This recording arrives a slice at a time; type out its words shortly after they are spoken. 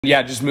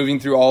Yeah, just moving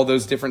through all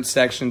those different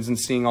sections and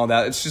seeing all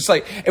that. It's just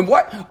like, and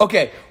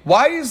okay,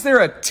 why is there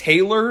a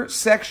tailor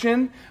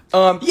section?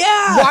 Yeah.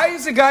 Why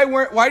is a guy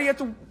why do you have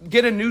to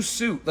get a new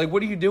suit? Like,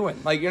 what are you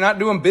doing? Like, you're not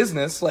doing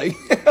business. Like,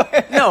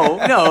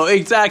 No,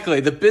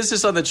 exactly. The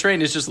business on the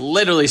train is just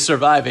literally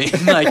surviving,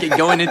 like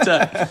going into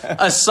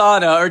a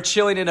sauna or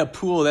chilling in a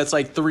pool that's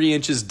like 3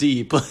 inches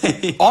deep.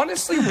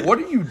 Honestly, what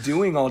are you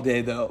doing all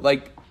day though?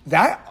 Like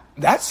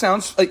that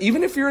sounds like,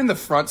 even if you're in the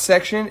front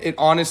section, it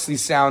honestly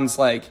sounds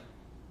like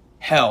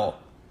hell,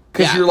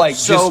 because you're like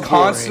so just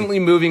constantly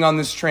moving on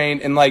this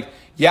train, and like,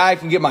 yeah, I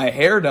can get my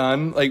hair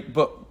done, like,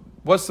 but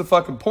what's the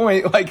fucking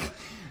point? Like,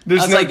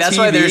 there's no that's TV,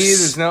 why they're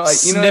there's no,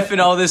 like, you know, sniffing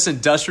all this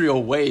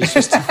industrial waste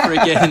just to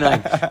freaking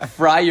like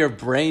fry your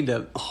brain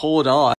to hold on.